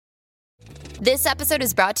This episode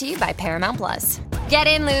is brought to you by Paramount Plus. Get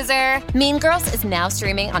in, loser! Mean Girls is now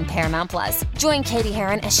streaming on Paramount Plus. Join Katie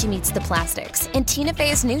Heron as she meets the plastics in Tina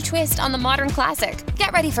Fey's new twist on the modern classic.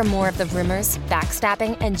 Get ready for more of the rumors,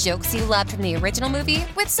 backstabbing, and jokes you loved from the original movie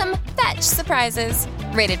with some fetch surprises.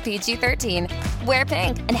 Rated PG-13. Wear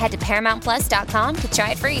pink and head to ParamountPlus.com to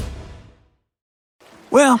try it free.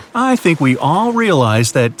 Well, I think we all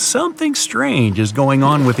realize that something strange is going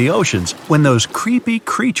on with the oceans when those creepy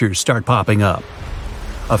creatures start popping up.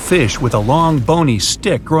 A fish with a long bony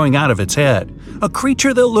stick growing out of its head, a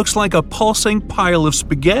creature that looks like a pulsing pile of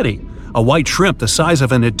spaghetti, a white shrimp the size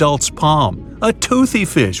of an adult's palm, a toothy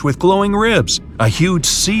fish with glowing ribs, a huge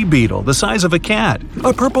sea beetle the size of a cat,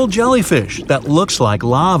 a purple jellyfish that looks like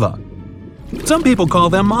lava. Some people call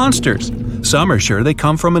them monsters. Some are sure they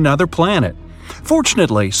come from another planet.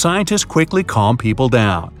 Fortunately, scientists quickly calm people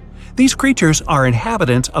down. These creatures are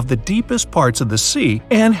inhabitants of the deepest parts of the sea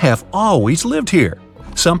and have always lived here.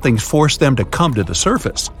 Something's forced them to come to the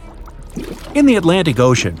surface. In the Atlantic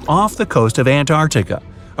Ocean, off the coast of Antarctica,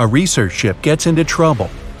 a research ship gets into trouble.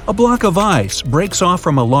 A block of ice breaks off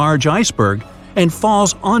from a large iceberg and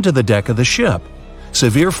falls onto the deck of the ship.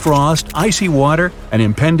 Severe frost, icy water, an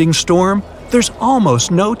impending storm, there's almost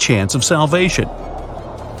no chance of salvation.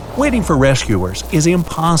 Waiting for rescuers is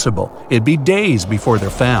impossible. It'd be days before they're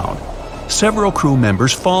found. Several crew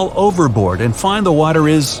members fall overboard and find the water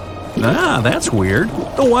is… that's weird.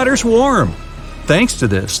 The water's warm. Thanks to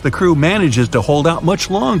this, the crew manages to hold out much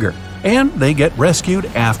longer, and they get rescued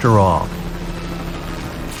after all.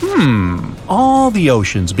 All the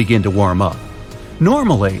oceans begin to warm up.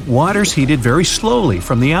 Normally, water's heated very slowly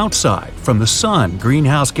from the outside, from the sun,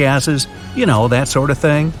 greenhouse gases, that sort of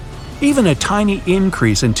thing. Even a tiny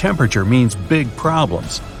increase in temperature means big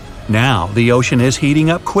problems. Now, the ocean is heating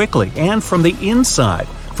up quickly, and from the inside,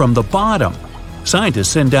 from the bottom. Scientists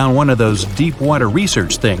send down one of those deep water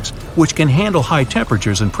research things, which can handle high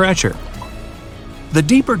temperatures and pressure. The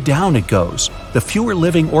deeper down it goes, the fewer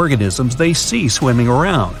living organisms they see swimming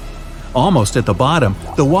around. Almost at the bottom,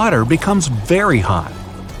 the water becomes very hot.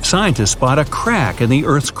 Scientists spot a crack in the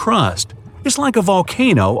Earth's crust. It's like a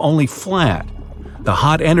volcano, only flat. The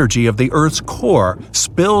hot energy of the Earth's core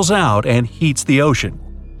spills out and heats the ocean.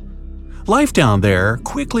 Life down there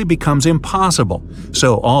quickly becomes impossible,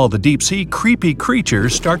 so all the deep-sea creepy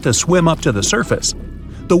creatures start to swim up to the surface.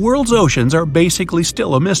 The world's oceans are basically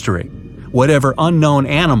still a mystery. Whatever unknown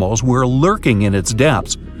animals were lurking in its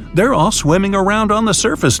depths, they're all swimming around on the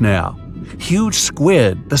surface now. Huge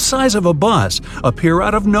squid, the size of a bus, appear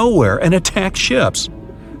out of nowhere and attack ships.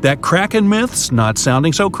 That Kraken myth's not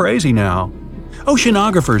sounding so crazy now.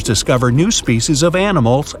 Oceanographers discover new species of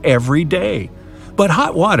animals every day. But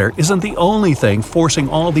hot water isn't the only thing forcing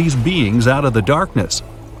all these beings out of the darkness.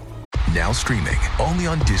 Now streaming only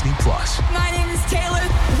on Disney+. My name is Taylor.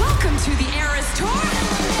 Welcome to the Eras Tour.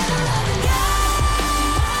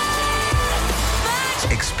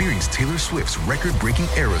 Experience Taylor Swift's record-breaking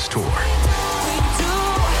Eras Tour.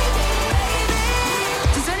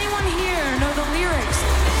 Does anyone here know the lyrics?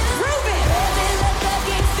 Prove it!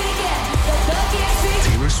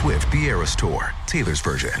 Taylor Swift The Eras Tour, Taylor's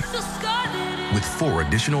version. With 4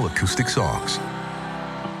 additional acoustic songs.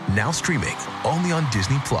 Now streaming only on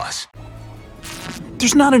Disney+.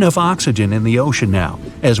 There's not enough oxygen in the ocean now,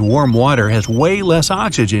 as warm water has way less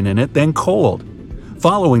oxygen in it than cold.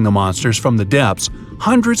 Following the monsters from the depths,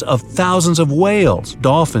 hundreds of thousands of whales,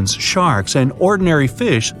 dolphins, sharks, and ordinary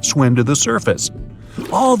fish swim to the surface.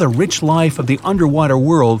 All the rich life of the underwater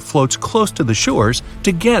world floats close to the shores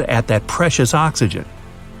to get at that precious oxygen.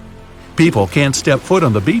 People can't step foot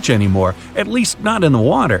on the beach anymore, at least not in the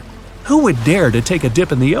water. Who would dare to take a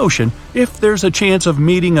dip in the ocean if there's a chance of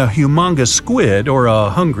meeting a humongous squid or a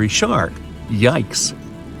hungry shark? Yikes.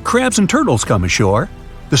 Crabs and turtles come ashore.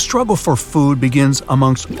 The struggle for food begins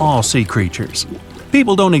amongst all sea creatures.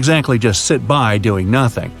 People don't exactly just sit by doing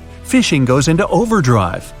nothing. Fishing goes into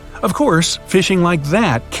overdrive. Of course, fishing like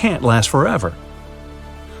that can't last forever.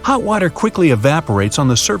 Hot water quickly evaporates on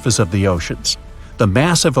the surface of the oceans. The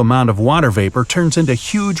massive amount of water vapor turns into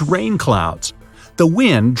huge rain clouds. The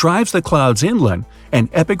wind drives the clouds inland, and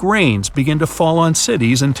epic rains begin to fall on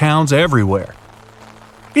cities and towns everywhere.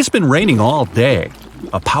 It's been raining all day.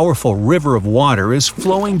 A powerful river of water is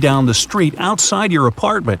flowing down the street outside your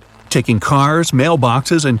apartment, taking cars,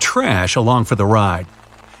 mailboxes, and trash along for the ride.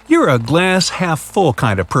 You're a glass-half-full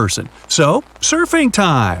kind of person, so surfing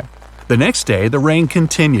time! The next day, the rain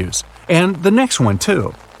continues, and the next one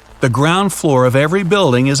too. The ground floor of every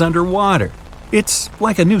building is underwater. It's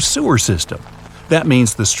like a new sewer system. That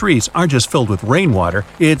means the streets aren't just filled with rainwater,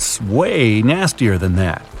 it's way nastier than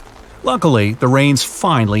that. Luckily, the rain's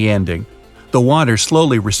finally ending. The water's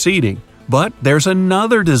slowly receding, but there's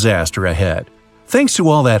another disaster ahead. Thanks to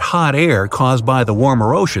all that hot air caused by the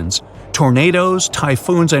warmer oceans, tornadoes,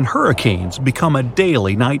 typhoons, and hurricanes become a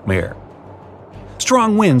daily nightmare.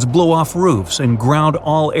 Strong winds blow off roofs and ground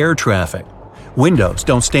all air traffic. Windows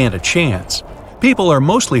don't stand a chance. People are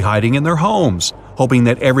mostly hiding in their homes, hoping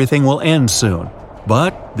that everything will end soon.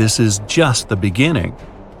 But this is just the beginning.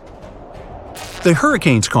 The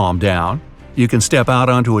hurricanes calm down. You can step out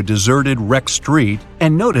onto a deserted, wrecked street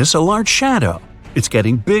and notice a large shadow. It's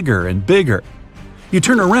getting bigger and bigger. You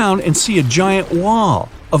turn around and see a giant wall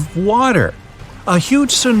of water. A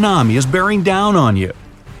huge tsunami is bearing down on you.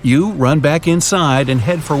 You run back inside and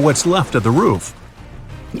head for what's left of the roof.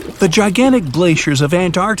 The gigantic glaciers of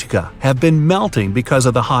Antarctica have been melting because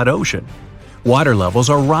of the hot ocean. Water levels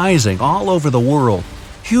are rising all over the world.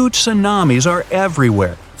 Huge tsunamis are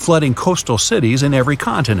everywhere, flooding coastal cities in every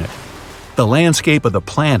continent. The landscape of the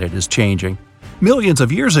planet is changing. Millions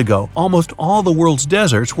of years ago, almost all the world's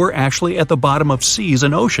deserts were actually at the bottom of seas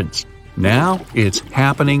and oceans. Now it's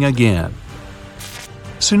happening again.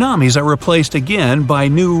 Tsunamis are replaced again by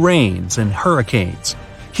new rains and hurricanes.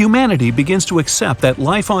 Humanity begins to accept that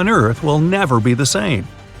life on Earth will never be the same.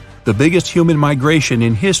 The biggest human migration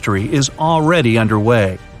in history is already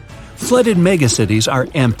underway. Flooded megacities are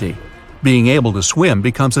empty. Being able to swim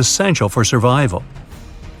becomes essential for survival.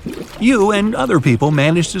 You and other people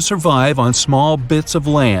manage to survive on small bits of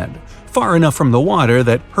land, far enough from the water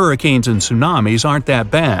that hurricanes and tsunamis aren't that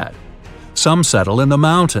bad. Some settle in the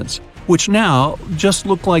mountains, which now just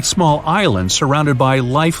look like small islands surrounded by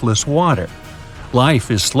lifeless water. Life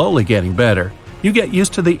is slowly getting better. You get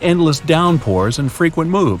used to the endless downpours and frequent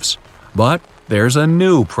moves. But there's a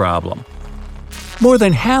new problem. More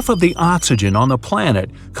than half of the oxygen on the planet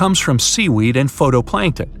comes from seaweed and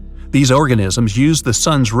phytoplankton. These organisms use the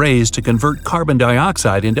sun's rays to convert carbon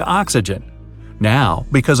dioxide into oxygen. Now,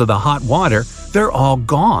 because of the hot water, they're all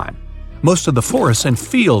gone. Most of the forests and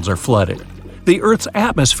fields are flooded. The Earth's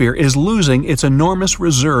atmosphere is losing its enormous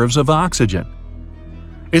reserves of oxygen.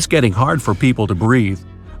 It's getting hard for people to breathe.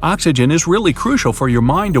 Oxygen is really crucial for your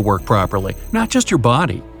mind to work properly, not just your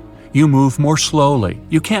body. You move more slowly.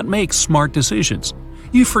 You can't make smart decisions.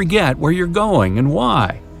 You forget where you're going and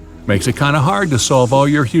why. Makes it kind of hard to solve all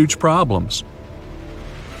your huge problems.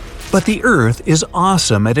 But the Earth is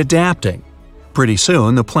awesome at adapting. Pretty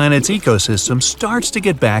soon, the planet's ecosystem starts to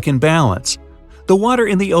get back in balance. The water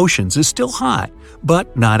in the oceans is still hot,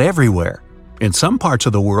 but not everywhere. In some parts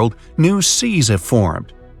of the world, new seas have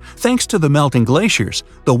formed. Thanks to the melting glaciers,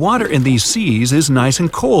 the water in these seas is nice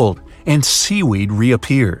and cold, and seaweed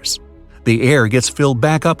reappears. The air gets filled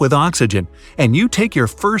back up with oxygen, and you take your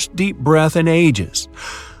first deep breath in ages.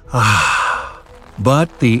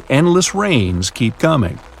 But the endless rains keep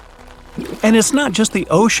coming. And it's not just the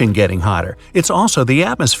ocean getting hotter, it's also the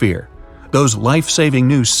atmosphere. Those life-saving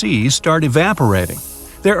new seas start evaporating.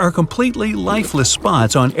 There are completely lifeless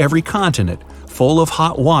spots on every continent, full of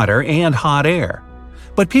hot water and hot air.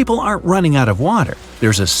 But people aren't running out of water.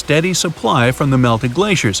 There's a steady supply from the melted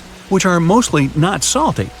glaciers, which are mostly not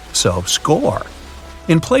salty, so score.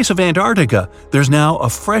 In place of Antarctica, there's now a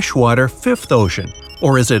freshwater fifth ocean,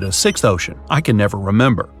 or is it a sixth ocean? I can never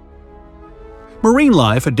remember. Marine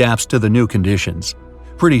life adapts to the new conditions.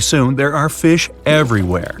 Pretty soon there are fish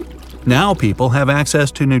everywhere. Now people have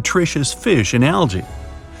access to nutritious fish and algae.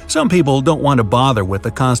 Some people don't want to bother with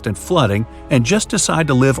the constant flooding and just decide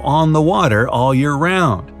to live on the water all year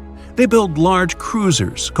round. They build large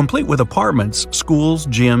cruisers, complete with apartments, schools,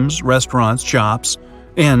 gyms, restaurants, shops,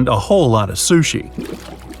 and a whole lot of sushi.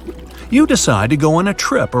 You decide to go on a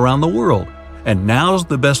trip around the world, and now's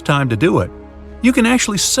the best time to do it. You can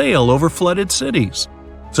actually sail over flooded cities.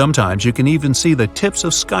 Sometimes you can even see the tips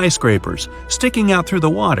of skyscrapers sticking out through the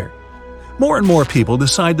water. More and more people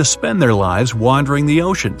decide to spend their lives wandering the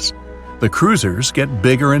oceans. The cruisers get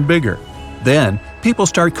bigger and bigger. Then, people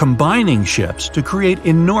start combining ships to create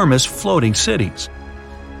enormous floating cities.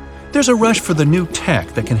 There's a rush for the new tech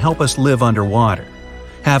that can help us live underwater.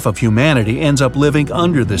 Half of humanity ends up living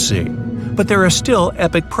under the sea. But there are still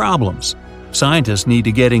epic problems. Scientists need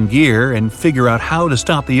to get in gear and figure out how to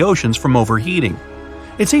stop the oceans from overheating.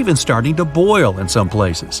 It's even starting to boil in some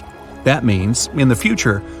places. That means, in the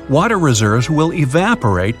future, water reserves will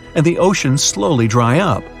evaporate and the oceans slowly dry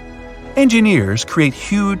up. Engineers create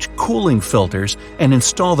huge cooling filters and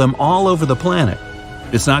install them all over the planet.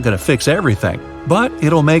 It's not going to fix everything, but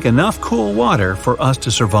it'll make enough cool water for us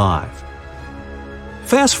to survive.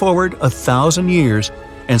 Fast forward 1,000 years,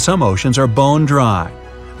 and some oceans are bone dry.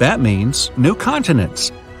 That means new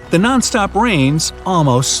continents. The nonstop rains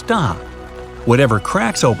almost stop. Whatever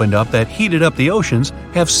cracks opened up that heated up the oceans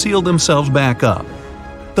have sealed themselves back up.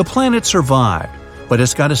 The planet survived, but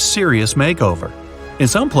it's got a serious makeover. In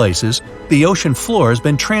some places, the ocean floor has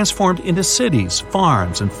been transformed into cities,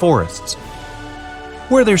 farms, and forests.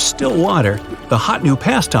 Where there's still water, the hot new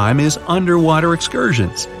pastime is underwater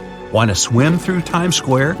excursions. Want to swim through Times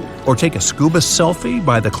Square or take a scuba selfie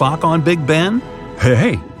by the clock on Big Ben?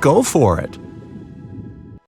 Hey, go for it!